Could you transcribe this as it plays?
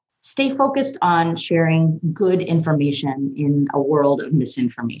stay focused on sharing good information in a world of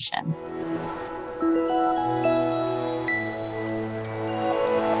misinformation.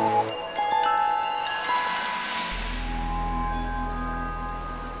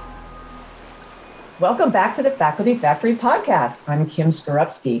 Welcome back to the Faculty Factory podcast. I'm Kim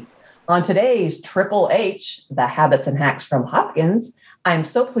Skorupski. On today's Triple H, the Habits and Hacks from Hopkins, I'm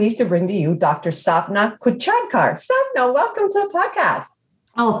so pleased to bring to you Dr. Sapna Khudchadkar. Sapna, welcome to the podcast.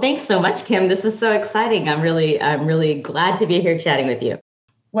 Oh, thanks so much, Kim. This is so exciting. I'm really glad to be here chatting with you.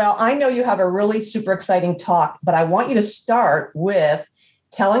 Well, I know you have a really super exciting talk, but I want you to start with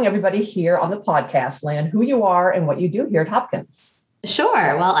telling everybody here on the podcast land who you are and what you do here at Hopkins.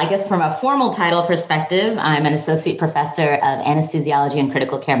 Sure. Well, I guess from a formal title perspective, I'm an associate professor of anesthesiology and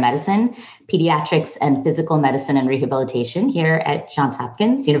critical care medicine, pediatrics, and physical medicine and rehabilitation here at Johns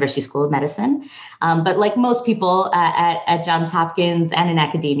Hopkins University School of Medicine. But like most people at Johns Hopkins and in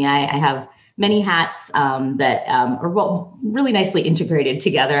academia, I have many hats that are really nicely integrated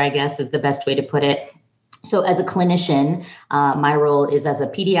together, I guess is the best way to put it. So as a clinician, my role is as a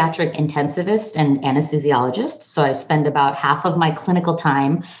pediatric intensivist and anesthesiologist. So I spend about half of my clinical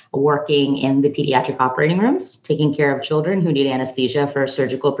time working in the pediatric operating rooms, taking care of children who need anesthesia for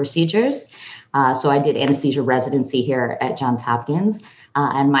surgical procedures. So I did anesthesia residency here at Johns Hopkins.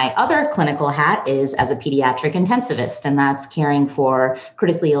 And my other clinical hat is as a pediatric intensivist, and that's caring for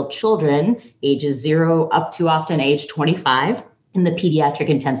critically ill children, ages 0 up to often age 25. In the pediatric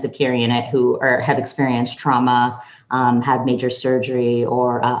intensive care unit who have experienced trauma, had major surgery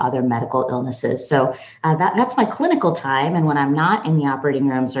or other medical illnesses. So that's my clinical time. And when I'm not in the operating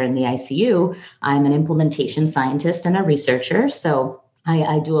rooms or in the ICU, I'm an implementation scientist and a researcher. So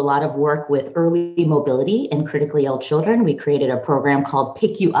I do a lot of work with early mobility in critically ill children. We created a program called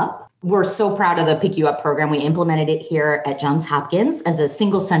Pick You Up. We're so proud of the Pick You Up program. We implemented it here at Johns Hopkins as a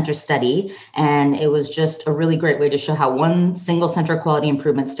single center study. And it was just a really great way to show how one single center quality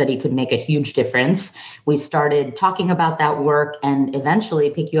improvement study could make a huge difference. We started talking about that work, and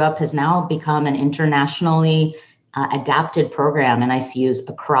eventually Pick You Up has now become an internationally adapted program in ICUs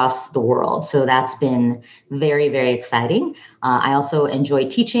across the world. So that's been very, very exciting. I also enjoy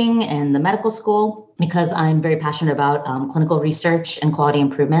teaching in the medical school because I'm very passionate about clinical research and quality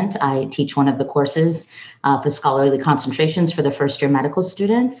improvement. I teach one of the courses for scholarly concentrations for the first year medical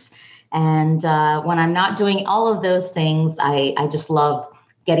students. And when I'm not doing all of those things, I just love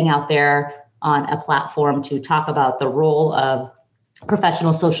getting out there on a platform to talk about the role of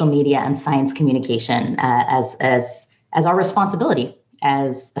professional social media and science communication as our responsibility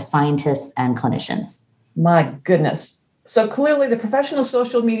as scientists and clinicians. My goodness. So clearly the professional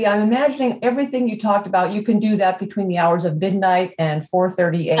social media, I'm imagining everything you talked about, you can do that between the hours of midnight and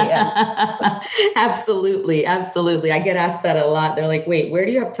 4:30 a.m. Absolutely. Absolutely. I get asked that a lot. They're like, wait, where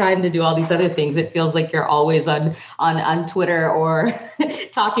do you have time to do all these other things? It feels like you're always on Twitter or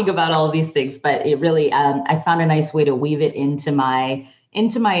talking about all of these things. But it really, I found a nice way to weave it into my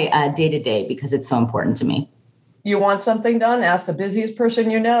day-to-day because it's so important to me. You want something done, ask the busiest person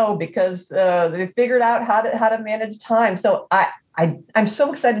you know, because they figured out how to manage time. So I'm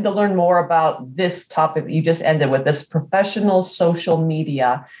so excited to learn more about this topic that you just ended with, this professional social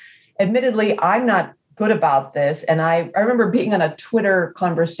media. Admittedly, I'm not good about this. And I remember being on a Twitter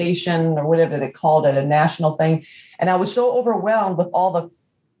conversation or whatever they called it, a national thing. And I was so overwhelmed with all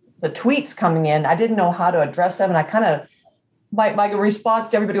the tweets coming in. I didn't know how to address them. And I kind of, my response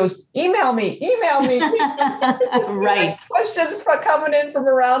to everybody was, email me. Right. Questions coming in from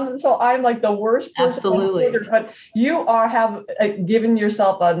around. And so I'm like the worst person. Absolutely. On Twitter, but you have given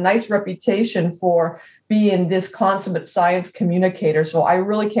yourself a nice reputation for being this consummate science communicator. So I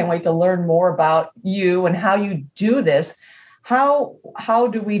really can't wait to learn more about you and how you do this. How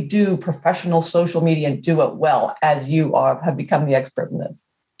do we do professional social media and do it well as you have become the expert in this?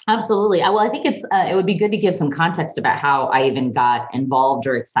 Absolutely. Well, I think it would be good to give some context about how I even got involved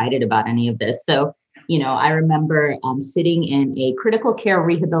or excited about any of this. So, I remember sitting in a critical care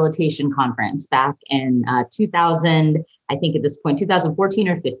rehabilitation conference back in 2000, I think at this point, 2014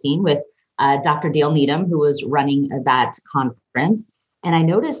 or 15 with Dr. Dale Needham, who was running that conference. And I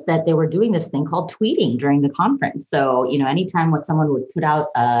noticed that they were doing this thing called tweeting during the conference. So, anytime when someone would put out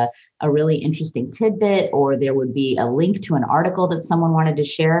a really interesting tidbit, or there would be a link to an article that someone wanted to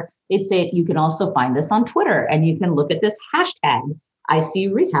share, they'd say, you can also find this on Twitter and you can look at this hashtag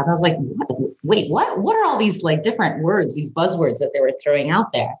ICU rehab. I was like, what are all these like different words, these buzzwords that they were throwing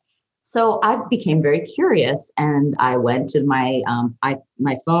out there? So I became very curious, and I went to my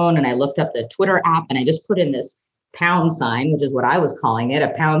phone and I looked up the Twitter app, and I just put in this pound sign, which is what I was calling it, a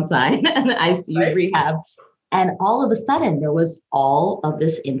pound sign, the ICU rehab. And all of a sudden, there was all of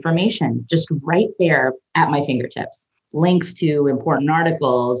this information just right there at my fingertips. Links to important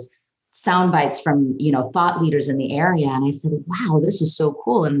articles, sound bites from, thought leaders in the area. And I said, wow, this is so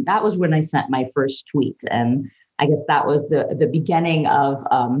cool. And that was when I sent my first tweet. And I guess that was the beginning of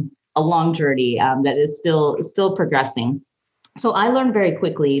a long journey that is still progressing. So I learned very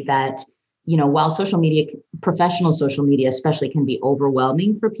quickly that, while social media, professional social media especially, can be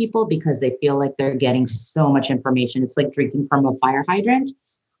overwhelming for people because they feel like they're getting so much information. It's like drinking from a fire hydrant.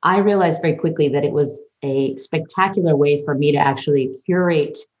 I realized very quickly that it was a spectacular way for me to actually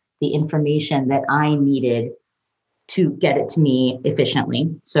curate the information that I needed to get it to me efficiently.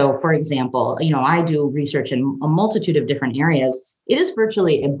 So for example, I do research in a multitude of different areas. It is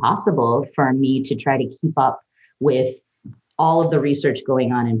virtually impossible for me to try to keep up with all of the research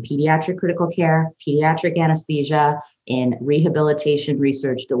going on in pediatric critical care, pediatric anesthesia, in rehabilitation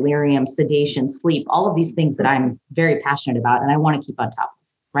research, delirium, sedation, sleep, all of these things that I'm very passionate about and I want to keep on top of,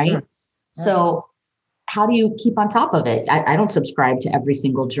 right? Sure. So how do you keep on top of it? I don't subscribe to every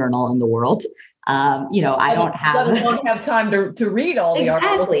single journal in the world. I don't have time to read all the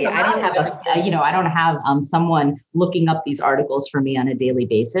articles. Exactly. I don't have someone looking up these articles for me on a daily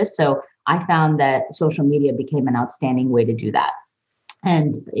basis. So I found that social media became an outstanding way to do that.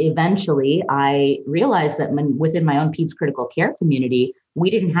 And eventually I realized that within my own PEDS critical care community, we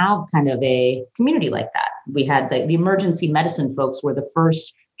didn't have kind of a community like that. We had the emergency medicine folks were the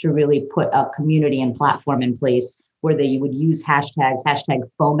first to really put a community and platform in place where they would use hashtags. Hashtag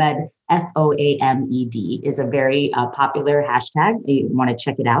FOAMED, FOAMED is a very popular hashtag. You want to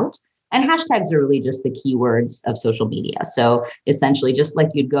check it out. And hashtags are really just the keywords of social media. So essentially, just like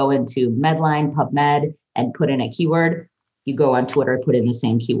you'd go into Medline, PubMed, and put in a keyword, you go on Twitter, put in the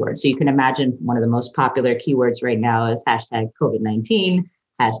same keyword. So you can imagine one of the most popular keywords right now is hashtag COVID-19,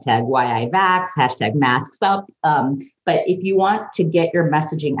 hashtag WhyIVax, hashtag masks up. But if you want to get your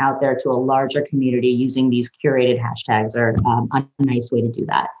messaging out there to a larger community, using these curated hashtags are a nice way to do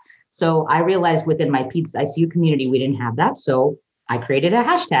that. So I realized within my PEDS ICU community, we didn't have that. So I created a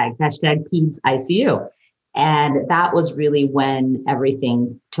hashtag PEDS ICU. And that was really when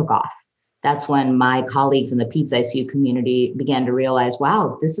everything took off. That's when my colleagues in the PEDS ICU community began to realize,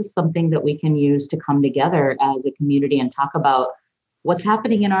 wow, this is something that we can use to come together as a community and talk about what's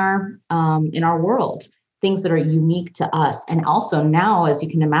happening in our world, things that are unique to us. And also now, as you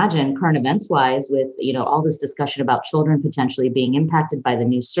can imagine, current events wise, with all this discussion about children potentially being impacted by the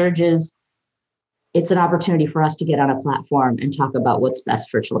new surges, it's an opportunity for us to get on a platform and talk about what's best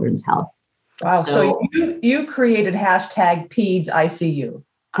for children's health. Wow. So you created hashtag PEDS ICU.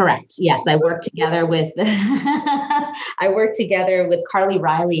 Correct. Yes, I worked together with Carly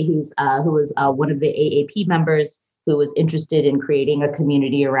Riley, who was one of the AAP members, who was interested in creating a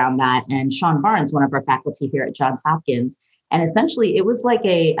community around that, and Sean Barnes, one of our faculty here at Johns Hopkins. And essentially, it was like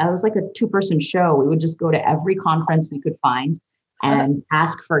a two-person show. We would just go to every conference we could find and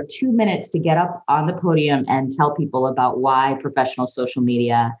ask for 2 minutes to get up on the podium and tell people about why professional social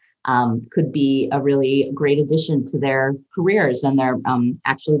media could be a really great addition to their careers and their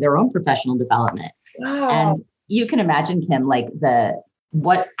own professional development. Wow. And you can imagine, Kim, like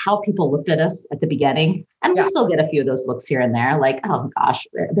how people looked at us at the beginning. And we still get a few of those looks here and there, like, oh gosh,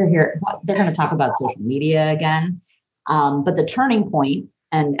 they're here. They're going to talk about social media again. But the turning point,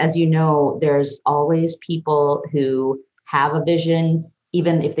 and as you know, there's always people who have a vision,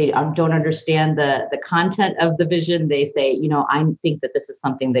 even if they don't understand the content of the vision, they say, I think that this is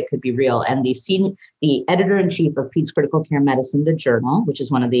something that could be real. And the editor-in-chief of PEDS Critical Care Medicine, the journal, which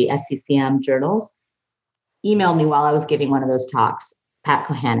is one of the SCCM journals, emailed me while I was giving one of those talks, Pat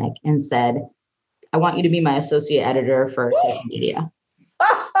Kohanek, and said, I want you to be my associate editor for social media.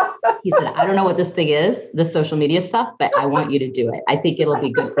 He said, I don't know what this thing is, the social media stuff, but I want you to do it. I think it'll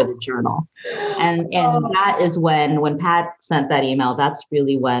be good for the journal. And that is when Pat sent that email, that's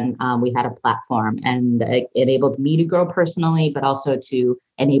really when we had a platform, and it enabled me to grow personally, but also to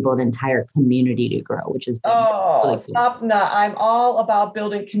enable an entire community to grow, which is really cool. Sapna, I'm all about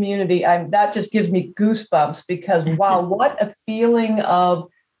building community. That just gives me goosebumps, because wow, what a feeling of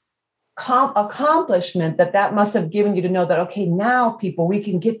accomplishment that must have given you to know that, okay, now people, we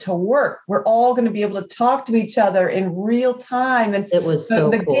can get to work. We're all going to be able to talk to each other in real time. And it was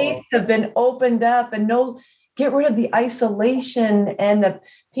so the cool. gates have been opened up, and get rid of the isolation and the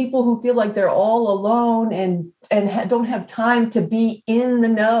people who feel like they're all alone and don't have time to be in the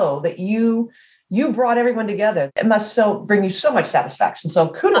know, that you brought everyone together. It must bring you so much satisfaction. So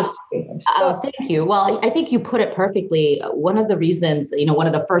kudos to you. Thank you. Well, I think you put it perfectly. One of the reasons, one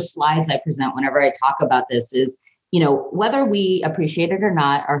of the first slides I present whenever I talk about this is, whether we appreciate it or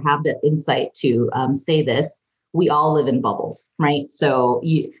not, or have the insight to say this, we all live in bubbles, right? So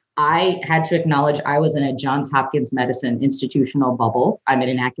I had to acknowledge I was in a Johns Hopkins Medicine institutional bubble. I'm in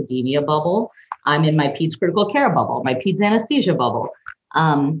an academia bubble. I'm in my peds critical care bubble, my peds anesthesia bubble.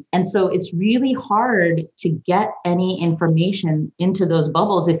 And so it's really hard to get any information into those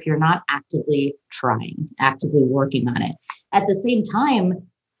bubbles if you're not actively trying, actively working on it. At the same time,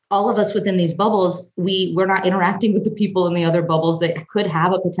 all of us within these bubbles, we're not interacting with the people in the other bubbles that could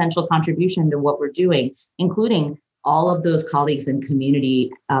have a potential contribution to what we're doing, including all of those colleagues in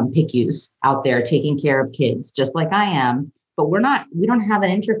community PICUs out there taking care of kids, just like I am. But we don't have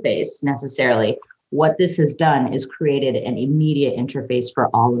an interface necessarily. What this has done is created an immediate interface for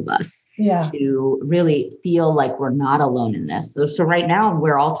all of us to really feel like we're not alone in this. So right now,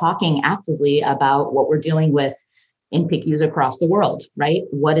 we're all talking actively about what we're dealing with in PICUs across the world, right?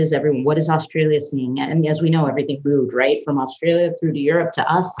 What is Australia seeing? And as we know, everything moved, right? From Australia through to Europe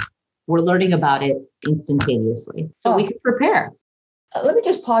to us. We're learning about it instantaneously. So we can prepare. Let me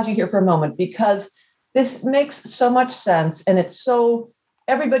just pause you here for a moment, because this makes so much sense. And it's so,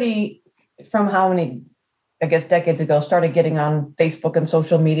 everybody from how many, I guess, decades ago started getting on Facebook and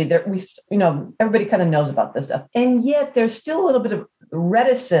social media. Everybody kind of knows about this stuff. And yet there's still a little bit of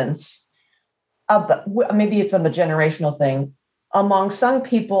reticence maybe it's a generational thing among some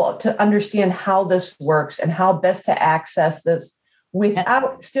people to understand how this works and how best to access this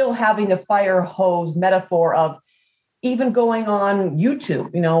without still having the fire hose metaphor of even going on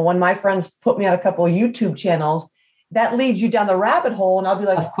YouTube. When my friends put me on a couple of YouTube channels, that leads you down the rabbit hole. And I'll be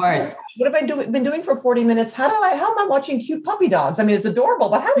like, of course, what have I been doing for 40 minutes? How am I watching cute puppy dogs? I mean, it's adorable,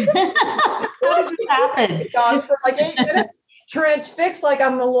 but how did this happen? Dogs for like 8 minutes. Transfixed like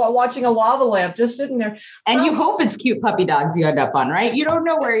I'm watching a lava lamp, just sitting there. And you hope it's cute puppy dogs you end up on, right? You don't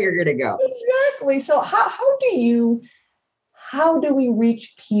know where you're going to go. Exactly. So how do we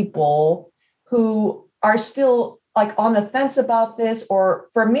reach people who are still like on the fence about this? Or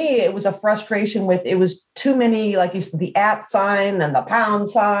for me, it was a frustration with, it was too many, like you said, the @ sign and the pound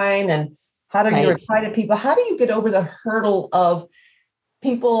sign, and how do you reply to people? How do you get over the hurdle of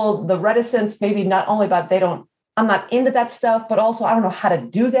people, the reticence, maybe not only about I'm not into that stuff, but also I don't know how to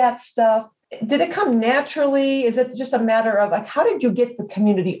do that stuff. Did it come naturally? Is it just a matter of like, how did you get the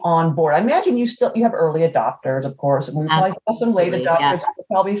community on board? I imagine you have early adopters, of course, and we probably have some late adopters who are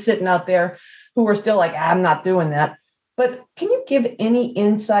probably sitting out there who are still like, I'm not doing that. But can you give any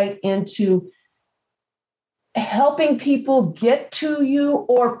insight into helping people get to you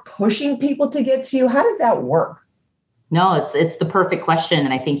or pushing people to get to you? How does that work? No, it's the perfect question.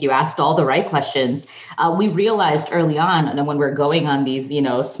 And I think you asked all the right questions. We realized early on, and when we're going on these,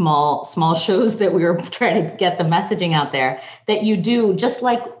 small shows that we were trying to get the messaging out there, that you do just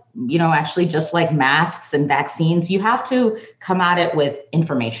like masks and vaccines, you have to come at it with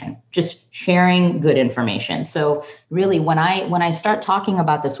information, just sharing good information. So really, when I start talking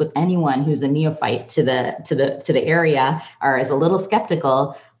about this with anyone who's a neophyte to the area or is a little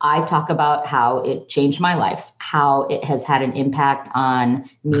skeptical, I talk about how it changed my life, how it has had an impact on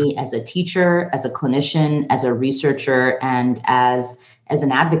me as a teacher, as a clinician, as a researcher, and as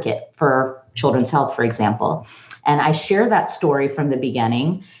an advocate for children's health, for example. And I share that story from the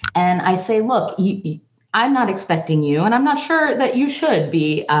beginning. And I say, look, I'm not expecting you, and I'm not sure that you should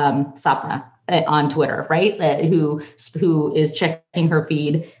be Sapna on Twitter, right? Who is checking her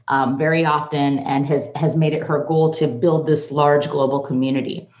feed very often and has made it her goal to build this large global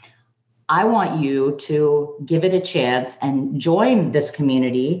community. I want you to give it a chance and join this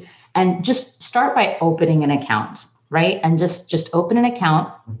community and just start by opening an account, right? And just open an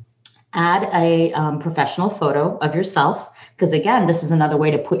account, add a professional photo of yourself, because again, this is another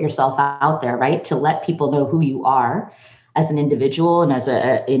way to put yourself out there, right? To let people know who you are as an individual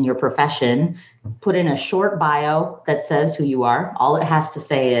and in your profession. Put in a short bio that says who you are. All it has to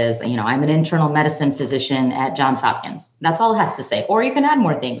say is, I'm an internal medicine physician at Johns Hopkins. That's all it has to say. Or you can add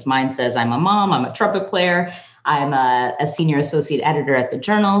more things. Mine says I'm a mom, I'm a trumpet player, I'm a senior associate editor at the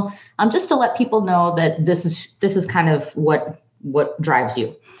Journal. Just to let people know that this is kind of what drives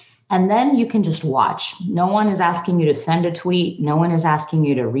you. And then you can just watch. No one is asking you to send a tweet. No one is asking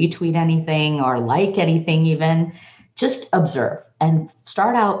you to retweet anything or like anything even. Just observe and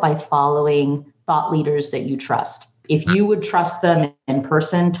start out by following thought leaders that you trust. If you would trust them in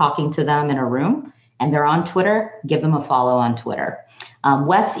person, talking to them in a room, and they're on Twitter, give them a follow on Twitter.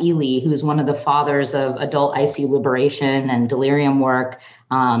 Wes Ely, who's one of the fathers of adult ICU liberation and delirium work,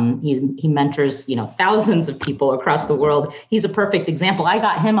 he mentors thousands of people across the world. He's a perfect example. I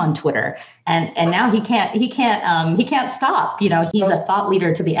got him on Twitter, and now he can't stop. He's a thought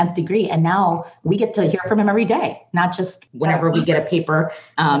leader to the nth degree, and now we get to hear from him every day, not just whenever we get a paper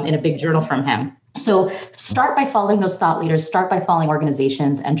in a big journal from him. So start by following those thought leaders, start by following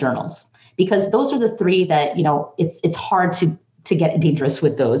organizations and journals, because those are the three that, it's hard to get dangerous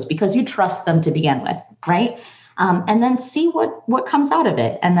with those because you trust them to begin with, right? And then see what comes out of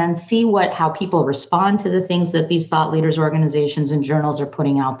it, and then see how people respond to the things that these thought leaders, organizations, and journals are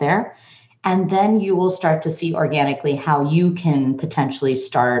putting out there. And then you will start to see organically how you can potentially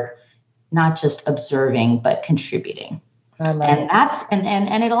start not just observing, but contributing.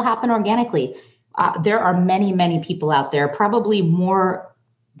 And it'll happen organically. There are many, many people out there, probably more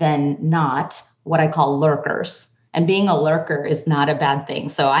than not, what I call lurkers. And being a lurker is not a bad thing.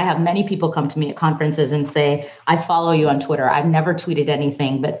 So I have many people come to me at conferences and say, I follow you on Twitter. I've never tweeted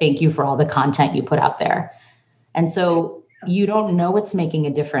anything, but thank you for all the content you put out there. And so you don't know it's making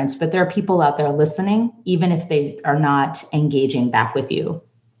a difference, but there are people out there listening, even if they are not engaging back with you.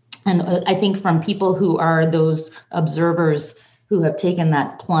 And I think from people who are those observers who have taken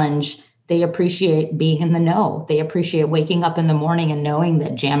that plunge, they appreciate being in the know. They appreciate waking up in the morning and knowing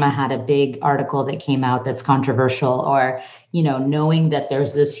that JAMA had a big article that came out that's controversial, or, knowing that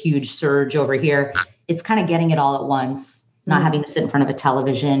there's this huge surge over here. It's kind of getting it all at once, not having to sit in front of a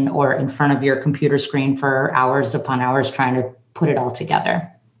television or in front of your computer screen for hours upon hours trying to put it all together.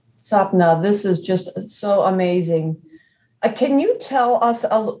 Sapna, this is just so amazing. Can you tell us,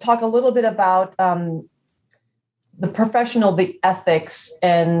 talk a little bit about the professional, the ethics,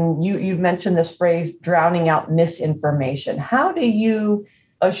 and you've mentioned this phrase, drowning out misinformation. How do you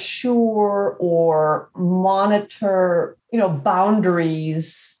assure or monitor,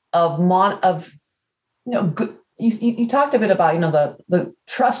 boundaries of you talked a bit about, the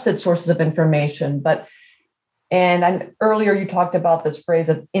trusted sources of information, and earlier you talked about this phrase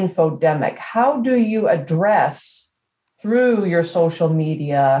of infodemic. How do you address through your social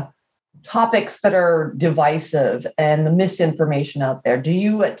media topics that are divisive and the misinformation out there? Do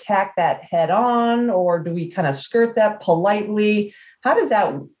you attack that head on, or do we kind of skirt that politely?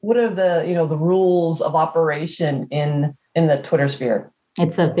 What are the rules of operation in the Twitter sphere?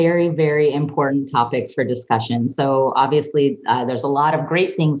 It's a very, very important topic for discussion. So obviously there's a lot of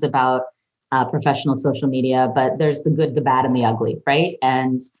great things about professional social media, but there's the good, the bad, and the ugly, right?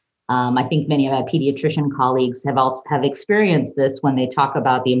 And I think many of our pediatrician colleagues have experienced this when they talk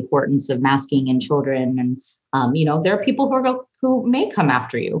about the importance of masking in children. And there are people who may come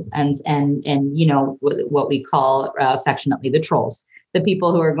after you, and what we call affectionately the trolls, the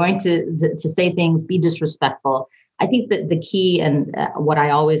people who are going to say things, be disrespectful. I think that the key, and what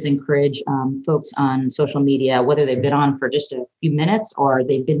I always encourage folks on social media, whether they've been on for just a few minutes or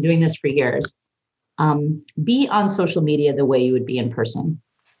they've been doing this for years, be on social media the way you would be in person.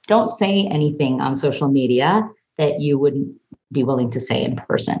 Don't say anything on social media that you wouldn't be willing to say in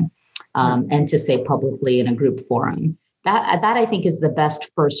person, and to say publicly in a group forum. That I think is the best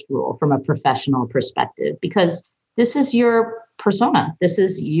first rule from a professional perspective, because this is your persona. This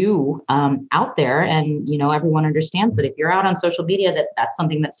is you out there. And, everyone understands that if you're out on social media, that's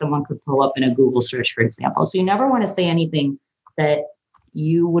something that someone could pull up in a Google search, for example. So you never want to say anything that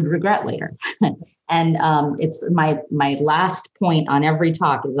you would regret later. And it's my last point on every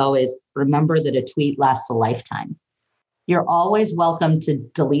talk is always remember that a tweet lasts a lifetime. You're always welcome to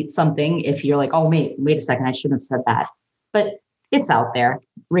delete something if you're like, oh, wait a second, I shouldn't have said that. But it's out there,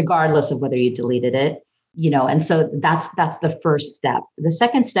 regardless of whether you deleted it. And so that's the first step. The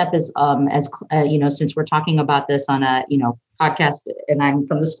second step is, since we're talking about this on a, podcast, and I'm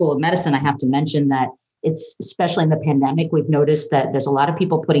from the School of Medicine, I have to mention that it's, especially in the pandemic, we've noticed that there's a lot of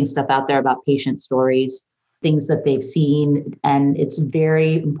people putting stuff out there about patient stories, things that they've seen. And it's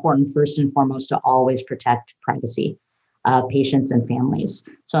very important, first and foremost, to always protect privacy of patients and families.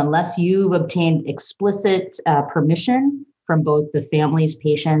 So unless you've obtained explicit permission from both the families,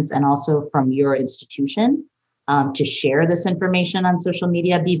 patients, and also from your institution to share this information on social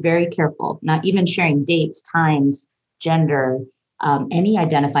media, be very careful. Not even sharing dates, times, gender, any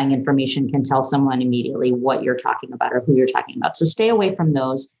identifying information can tell someone immediately what you're talking about or who you're talking about. So stay away from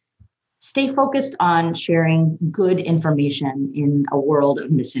those. Stay focused on sharing good information in a world of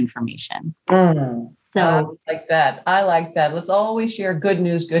misinformation. So I like that. Let's always share good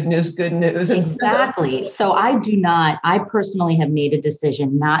news. Exactly. So I personally have made a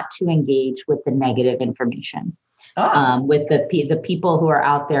decision not to engage with the negative information. With the people who are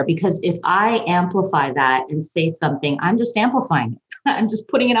out there, because if I amplify that and say something, I'm just amplifying it. I'm just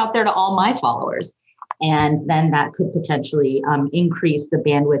putting it out there to all my followers. And then that could potentially increase the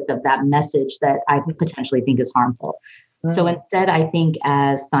bandwidth of that message that I potentially think is harmful. So instead, I think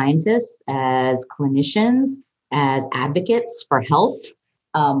as scientists, as clinicians, as advocates for health,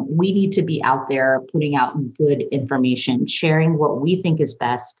 we need to be out there putting out good information, sharing what we think is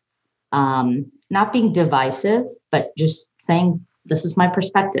best, not being divisive, but just saying, this is my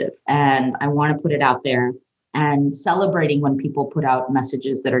perspective and I want to put it out there, and celebrating when people put out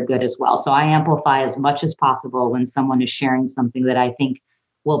messages that are good as well. So I amplify as much as possible when someone is sharing something that I think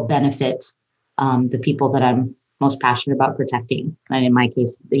will benefit the people that I'm most passionate about protecting. And in my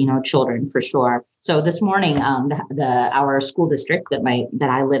case, children for sure. So this morning, our school district that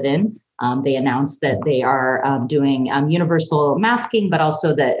I live in, they announced that they are doing universal masking, but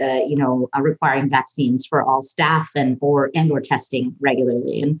also that requiring vaccines for all staff and or testing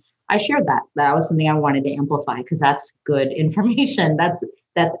regularly. And I shared that. That was something I wanted to amplify because that's good information.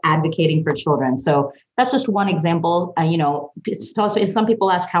 That's advocating for children. So that's just one example. Some people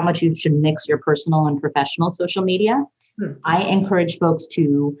ask how much you should mix your personal and professional social media. I encourage folks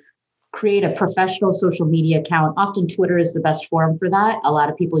to create a professional social media account. Often Twitter is the best forum for that. A lot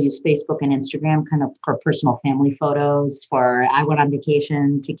of people use Facebook and Instagram kind of for personal family photos, for I went on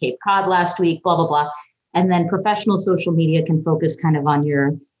vacation to Cape Cod last week, blah, blah, blah. And then professional social media can focus kind of on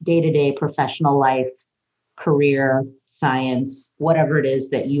your day-to-day professional life, career, science, whatever it is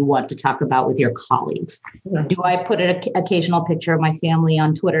that you want to talk about with your colleagues. Yeah. Do I put an occasional picture of my family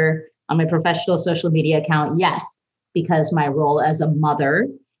on Twitter, on my professional social media account? Yes, because my role as a mother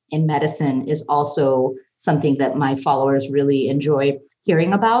in medicine is also something that my followers really enjoy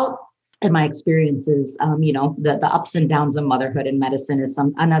hearing about. And my experiences, the ups and downs of motherhood in medicine is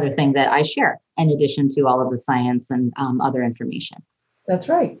another thing that I share in addition to all of the science and other information. That's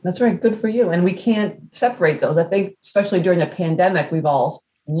right. That's right. Good for you. And we can't separate those. I think, especially during the pandemic, we've all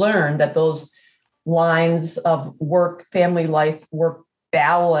learned that those lines of work, family life, work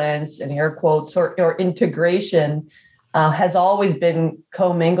balance, and air quotes, or integration has always been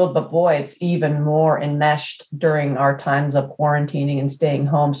commingled, but boy, it's even more enmeshed during our times of quarantining and staying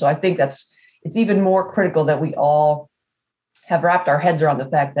home. So I think it's even more critical that we all have wrapped our heads around the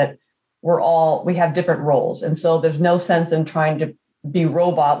fact that we have different roles. And so there's no sense in trying to be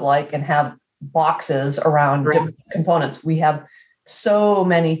robot-like and have boxes around different components. We have so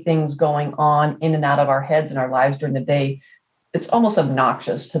many things going on in and out of our heads and our lives during the day. It's almost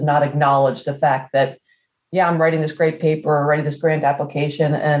obnoxious to not acknowledge the fact that, yeah, I'm writing this great paper, writing this grant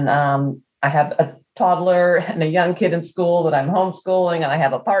application, and I have a toddler and a young kid in school that I'm homeschooling, and I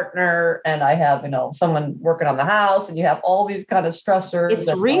have a partner, and I have, someone working on the house, and you have all these kind of stressors.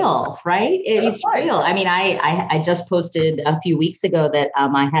 It's real, right? It's real. I mean, I just posted a few weeks ago that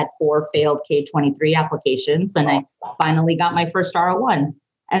I had 4 failed K-23 applications, and I finally got my first R01.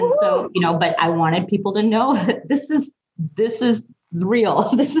 And Woo-hoo! So, but I wanted people to know that this is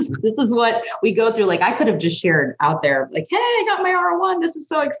real. This is what we go through. Like, I could have just shared out there, like, hey, I got my R01. This is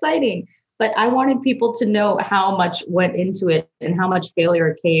so exciting. But I wanted people to know how much went into it and how much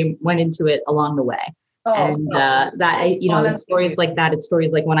failure went into it along the way. It's stories like that. It's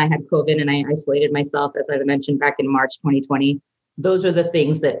stories like when I had COVID and I isolated myself, as I mentioned back in March 2020. Those are the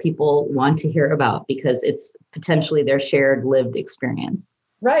things that people want to hear about because it's potentially their shared lived experience.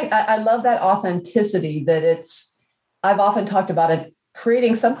 Right. I love that authenticity I've often talked about it,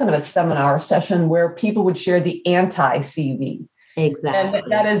 creating some kind of a seminar session where people would share the anti-CV. Exactly.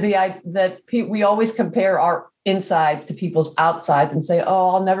 And that is we always compare our insides to people's outsides and say, oh,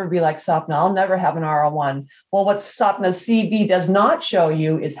 I'll never be like Sapna. I'll never have an R01. Well, what Sapna's CV does not show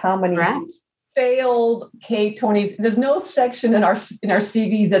you is how many failed K-20. There's no section in our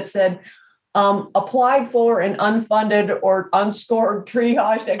CVs that said, applied for an unfunded or unscored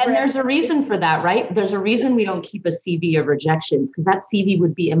triage. And there's a reason for that, right? There's a reason we don't keep a CV of rejections because that CV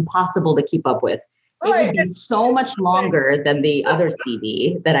would be impossible to keep up with. Right. It would be so much longer than the other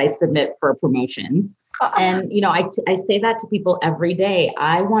CV that I submit for promotions. And, I say that to people every day.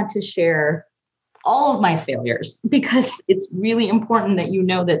 I want to share all of my failures because it's really important that you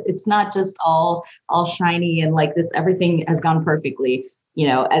know that it's not just all shiny and like this, everything has gone perfectly.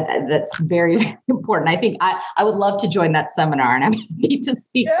 That's very, very important. I think I would love to join that seminar and I'm happy to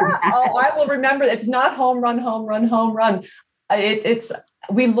speak to that. Oh, I will remember. It's not home run, home run, home run.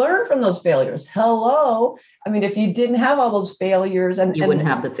 We learn from those failures. Hello. I mean, if you didn't have all those failures you wouldn't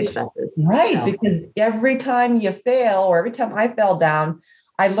have the successes. Right. No. Because every time you fail or every time I fell down,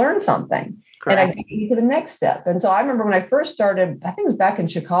 I learned something. Correct. And I get to the next step. And so I remember when I first started, I think it was back in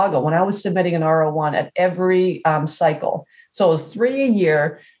Chicago, when I was submitting an R01 at every cycle. So it was 3 a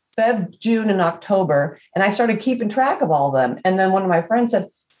year, Feb, June, and October. And I started keeping track of all of them. And then one of my friends said,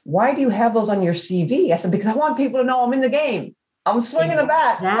 why do you have those on your CV? I said, because I want people to know I'm in the game. I'm swinging the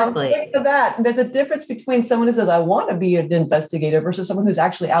bat. Exactly. I'm swinging the bat. And there's a difference between someone who says, I want to be an investigator versus someone who's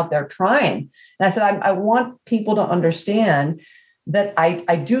actually out there trying. And I said, I want people to understand that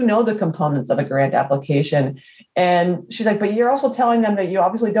I do know the components of a grant application. And she's like, but you're also telling them that you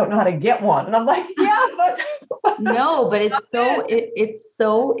obviously don't know how to get one. And I'm like, yeah, but no, but it's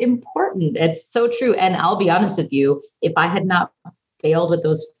so important. It's so true. And I'll be honest with you, if I had not failed with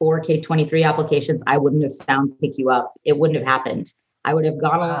those 4 K-23 applications, I wouldn't have found Pick You Up. It wouldn't have happened. I would have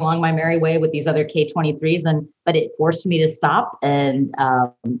gone along my merry way with these other K-23s, but it forced me to stop and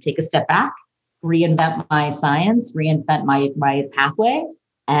take a step back, reinvent my science, reinvent my pathway.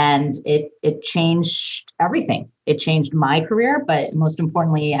 And it changed everything. It changed my career, but most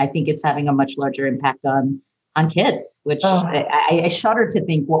importantly, I think it's having a much larger impact on kids, which I shudder to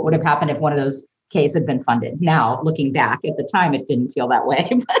think what would have happened if one of those Ks had been funded. Now, looking back, at the time, it didn't feel that way.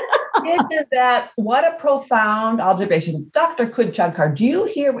 Isn't that what a profound observation, Dr. Kudchankar? Do you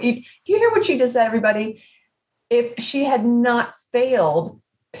hear what she just said, everybody? If she had not failed,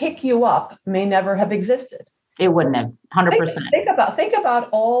 Pick You Up may never have existed. It wouldn't have, 100%. Think about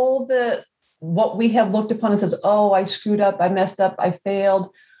all what we have looked upon and says, oh, I screwed up, I messed up, I failed.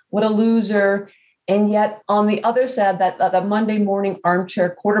 What a loser. And yet on the other side, that Monday morning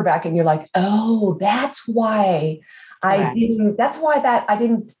armchair quarterback, and you're like, oh, that's why my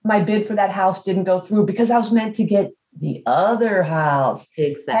bid for that house didn't go through, because I was meant to get the other house.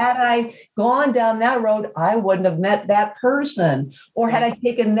 Exactly. Had I gone down that road, I wouldn't have met that person. Or had I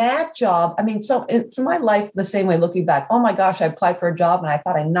taken that job. I mean, so it's my life the same way, looking back. Oh my gosh, I applied for a job and I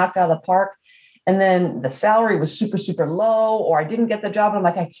thought I knocked out of the park. And then the salary was super, super low, or I didn't get the job. And I'm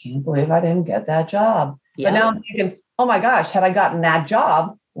like, I can't believe I didn't get that job. Yeah. But now I'm thinking, oh my gosh, had I gotten that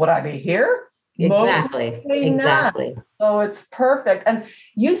job, would I be here? Exactly. Not. So it's perfect. And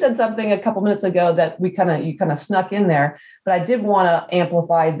you said something a couple minutes ago that you kind of snuck in there, but I did want to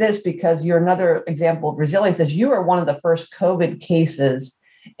amplify this because you're another example of resilience. As you are one of the first COVID cases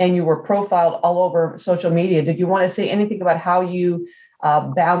and you were profiled all over social media. Did you want to say anything about how you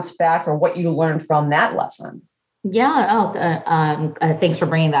bounce back or what you learned from that lesson? Yeah. Thanks for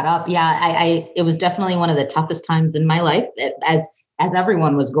bringing that up. Yeah, it was definitely one of the toughest times in my life, as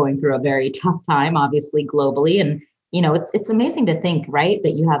everyone was going through a very tough time, obviously globally. And, it's amazing to think, right,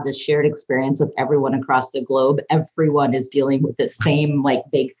 that you have this shared experience with everyone across the globe. Everyone is dealing with the same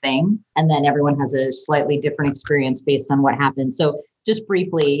big thing. And then everyone has a slightly different experience based on what happened. So just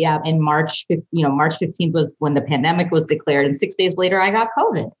briefly, in March 15th was when the pandemic was declared. And 6 days later, I got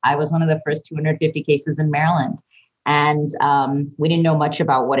COVID. I was one of the first 250 cases in Maryland. And we didn't know much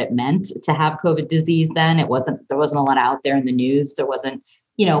about what it meant to have COVID disease then. There wasn't a lot out there in the news. There wasn't,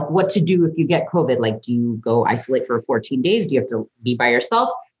 what to do if you get COVID. Do you go isolate for 14 days? Do you have to be by yourself?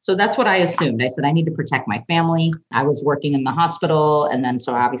 So that's what I assumed. I said, I need to protect my family. I was working in the hospital. And then,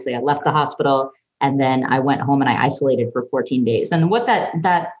 so obviously I left the hospital and then I went home and I isolated for 14 days. And what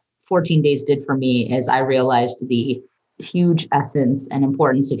that 14 days did for me is I realized the huge essence and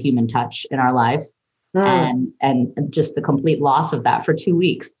importance of human touch in our lives. And just the complete loss of that for 2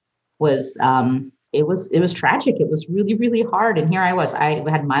 weeks was, it was tragic. It was really, really hard. And here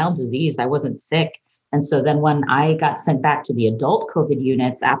I had mild disease. I wasn't sick. And so then when I got sent back to the adult COVID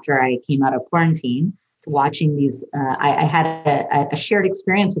units after I came out of quarantine, watching these, I had a shared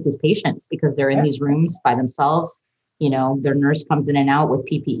experience with these patients because they're in these rooms by themselves. Their nurse comes in and out with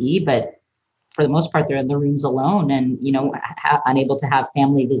PPE, but for the most part, they're in the rooms alone and, unable to have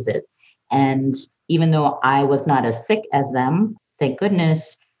family visit. And even though I was not as sick as them, thank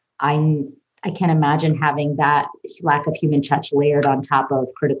goodness, I can't imagine having that lack of human touch layered on top of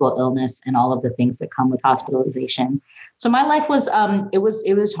critical illness and all of the things that come with hospitalization. So my life was, it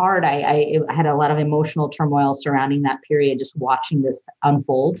was hard. I had a lot of emotional turmoil surrounding that period, just watching this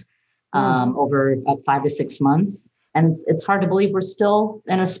unfold over 5 to 6 months. And it's hard to believe we're still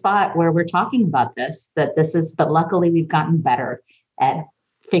in a spot where we're talking about but luckily we've gotten better at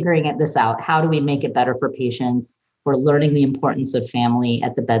figuring this out. How do we make it better for patients? We're learning the importance of family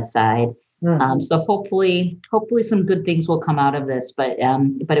at the bedside. So hopefully some good things will come out of this, but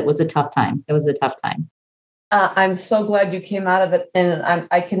it was a tough time. It was a tough time. I'm so glad you came out of it. And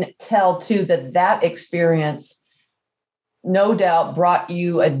I can tell too, that experience no doubt brought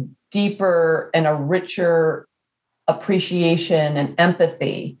you a deeper and a richer appreciation and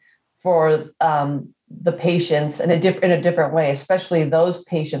empathy for the patients in a different way, especially those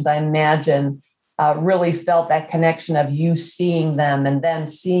patients, I imagine, really felt that connection of you seeing them and then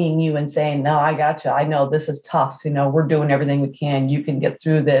seeing you and saying, no, I got you. I know this is tough. We're doing everything we can. You can get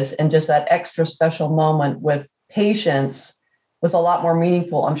through this. And just that extra special moment with patients was a lot more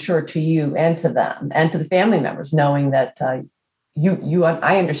meaningful, I'm sure, to you and to them and to the family members, knowing that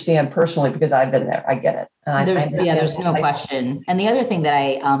I understand personally because I've been there. I get it. And there's no question. And the other thing that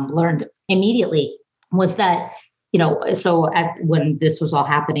I learned immediately was that when this was all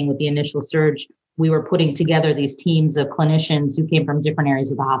happening with the initial surge, we were putting together these teams of clinicians who came from different areas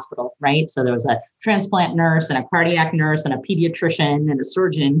of the hospital, right? So there was a transplant nurse and a cardiac nurse and a pediatrician and a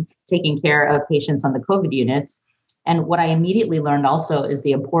surgeon taking care of patients on the COVID units. And what I immediately learned also is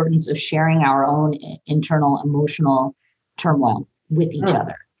the importance of sharing our own internal emotional turmoil with each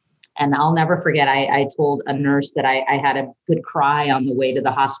other. And I'll never forget, I told a nurse that I had a good cry on the way to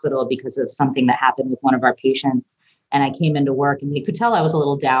the hospital because of something that happened with one of our patients. And I came into work and they could tell I was a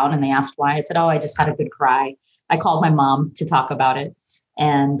little down, and they asked why. I said, I just had a good cry. I called my mom to talk about it.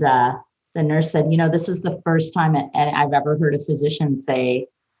 And the nurse said, this is the first time I've ever heard a physician say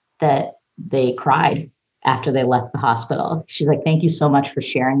that they cried after they left the hospital. She's like, thank you so much for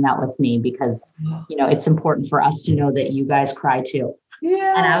sharing that with me, because, it's important for us to know that you guys cry too.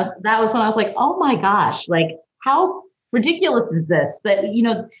 Yeah. And that was when I was like, oh my gosh, like how ridiculous is this? That,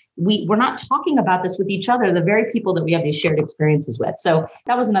 we're not talking about this with each other, the very people that we have these shared experiences with. So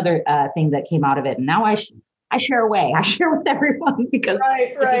that was another thing that came out of it. And now I share away. I share with everyone because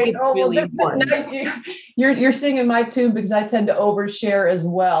right. It's really important. You're singing my tune, because I tend to overshare as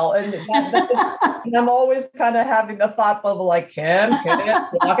well. And and I'm always kind of having the thought bubble like, Kim,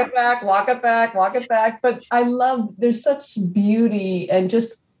 walk it back. But I love, there's such beauty and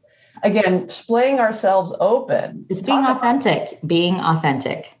just, again, displaying ourselves open. It's being authentic.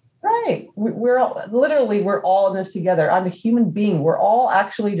 Right. We're all in this together. I'm a human being. We're all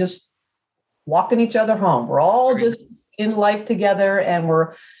actually just walking each other home. We're all just in life together, and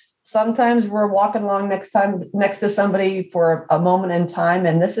sometimes we're walking along next to somebody for a moment in time,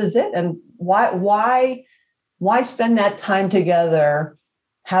 and this is it. And why spend that time together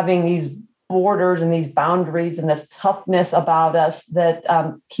having these borders and these boundaries and this toughness about us that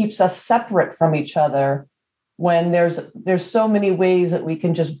keeps us separate from each other, when there's so many ways that we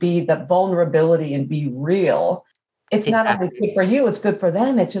can just be that vulnerability and be real. It's not only good for you, it's good for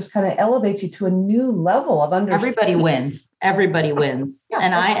them. It just kind of elevates you to a new level of understanding. Everybody wins. Yeah.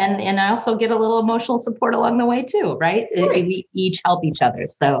 And I also get a little emotional support along the way too, right? We each help each other.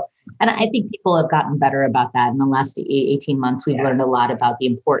 So, and I think people have gotten better about that in the last 18 months. We've learned a lot about the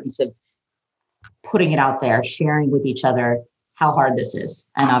importance of putting it out there, sharing with each other how hard this is.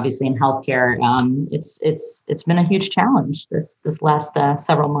 And obviously in healthcare, it's been a huge challenge this last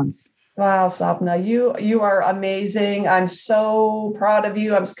several months. Wow, Sapna, you are amazing. I'm so proud of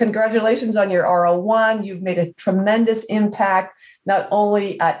you. Congratulations on your R01. You've made a tremendous impact, not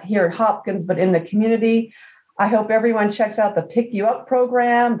only here at Hopkins, but in the community. I hope everyone checks out the Pick You Up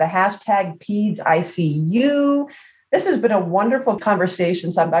program, the #PedsICU. This has been a wonderful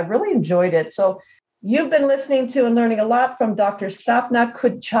conversation. So I've really enjoyed it. So you've been listening to and learning a lot from Dr. Sapna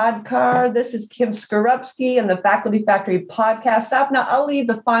Khudchadkar. This is Kim Skarupski and the Faculty Factory podcast. Sapna, I'll leave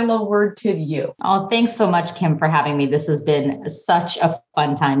the final word to you. Oh, thanks so much, Kim, for having me. This has been such a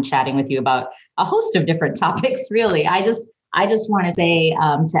fun time chatting with you about a host of different topics, really. I just want to say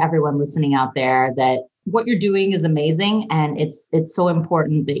to everyone listening out there that what you're doing is amazing. And it's so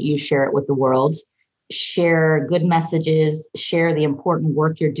important that you share it with the world. Share good messages, share the important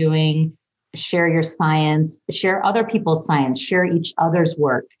work you're doing, share your science, share other people's science, share each other's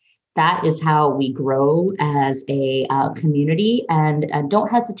work. That is how we grow as a community. And don't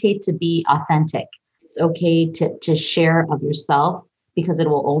hesitate to be authentic. It's okay to share of yourself, because it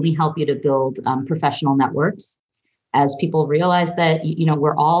will only help you to build professional networks. As people realize that,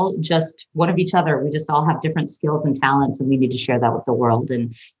 we're all just one of each other. We just all have different skills and talents, and we need to share that with the world.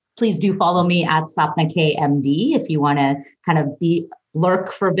 And please do follow me at Sapna KMD if you want to kind of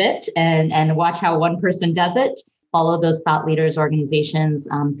lurk for a bit and watch how one person does it. Follow those thought leaders, organizations,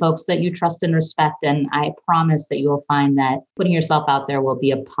 folks that you trust and respect. And I promise that you will find that putting yourself out there will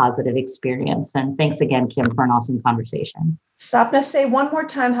be a positive experience. And thanks again, Kim, for an awesome conversation. Sapna, say one more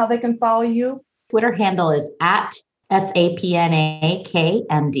time how they can follow you. Twitter handle is at SAPNA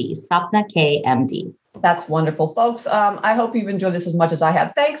KMD, Sapna KMD. That's wonderful, folks. I hope you've enjoyed this as much as I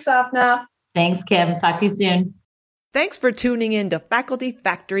have. Thanks, Sapna. Thanks, Kim. Talk to you soon. Thanks for tuning in to Faculty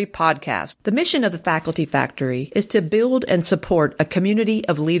Factory Podcast. The mission of the Faculty Factory is to build and support a community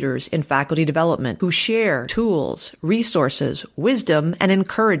of leaders in faculty development who share tools, resources, wisdom, and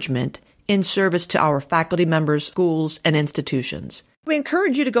encouragement in service to our faculty members, schools, and institutions. We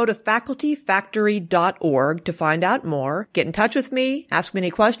encourage you to go to facultyfactory.org to find out more. Get in touch with me, ask me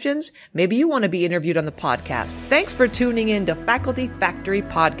any questions. Maybe you want to be interviewed on the podcast. Thanks for tuning in to Faculty Factory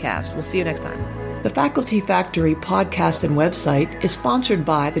Podcast. We'll see you next time. The Faculty Factory podcast and website is sponsored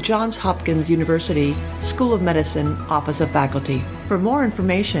by the Johns Hopkins University School of Medicine Office of Faculty. For more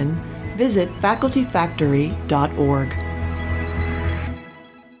information, visit facultyfactory.org.